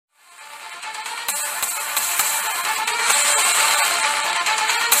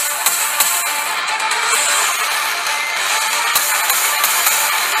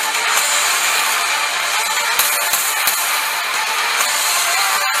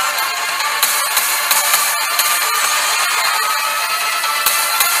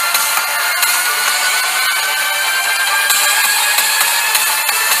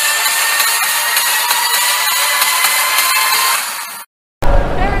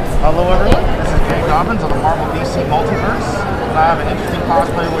Hello everyone, this is Jay Dobbins of the Marvel DC Multiverse, and I have an interesting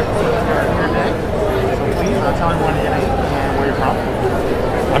cosplay with me here today. So please tell everyone your name and where you're from.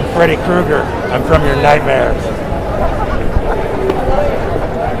 I'm Freddy Krueger. I'm from your nightmares.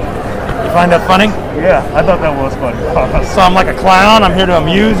 You find that funny? Yeah, I thought that was funny. So I'm like a clown? I'm here to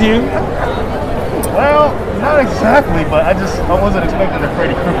amuse you? Well, not exactly, but I wasn't expecting the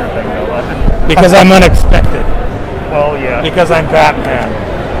Freddy Krueger thing though. Because I'm unexpected. Well, yeah. Because I'm Batman.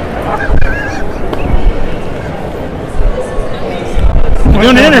 We're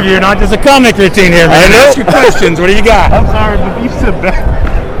doing an interview, not just a comic routine here, man. Ask your questions. What do you got? I'm sorry, but you said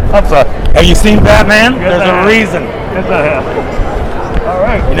Batman. I'm sorry. Have you seen Batman? Yes, There's a reason. Yes, I have. All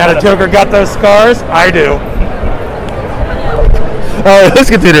right. You know the Joker got those scars? I do. All right, let's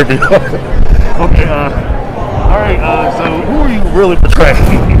get to the interview. Okay. All right. So, who are you really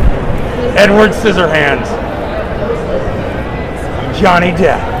portraying? Edward Scissorhands. Johnny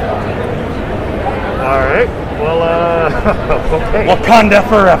Depp. All right. Well, okay. Wakanda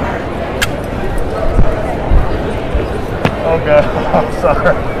forever. Okay. I'm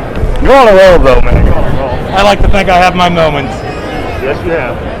sorry. You're on a roll, though, man. You're on a roll. I like to think I have my moments. Yes, you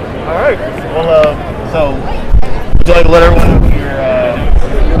have. All right. Well, so would you like to let everyone know who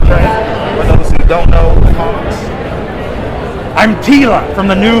you're portraying? For those who don't know the comics. I'm Tila from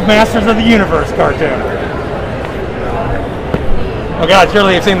the new Masters of the Universe cartoon. Oh God,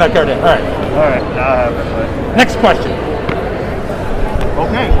 surely you've seen that cartoon. All right. All right. Now I have it. Next question.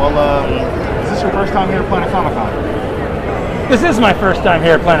 Okay. Well, is this your first time here at Planet Comicon? This is my first time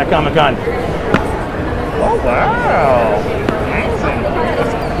here at Planet Comicon. Oh wow! Amazing.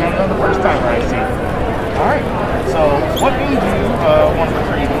 That's kind of the first time I see. All right. So, what made you want to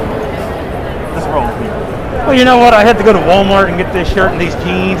portray this role here? Well, you know what? I had to go to Walmart and get this shirt and these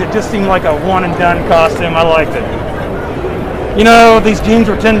jeans. It just seemed like a one and done costume. I liked it. You know, these jeans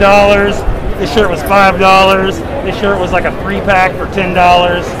were $10. This shirt was $5. This shirt was like a 3-pack for $10.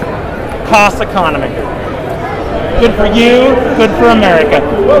 Cost economy. Good for you, good for America.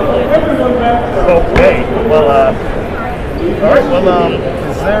 Okay. Well, all right. Well,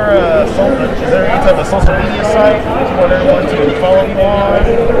 is there any type of social media site that you want everyone to follow you on,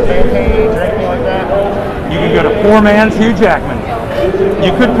 fan page, or anything like that? You can go to Poor Man's Hugh Jackman.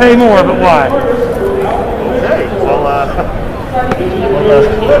 You could pay more, but why? Okay. Well,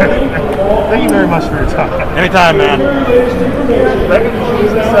 thank you very much for your time. Anytime, man. That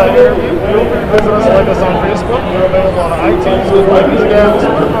concludes this interview. Feel free to visit us, like us on Facebook. We're available on iTunes, Google Music,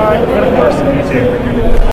 Spotify, and of course YouTube.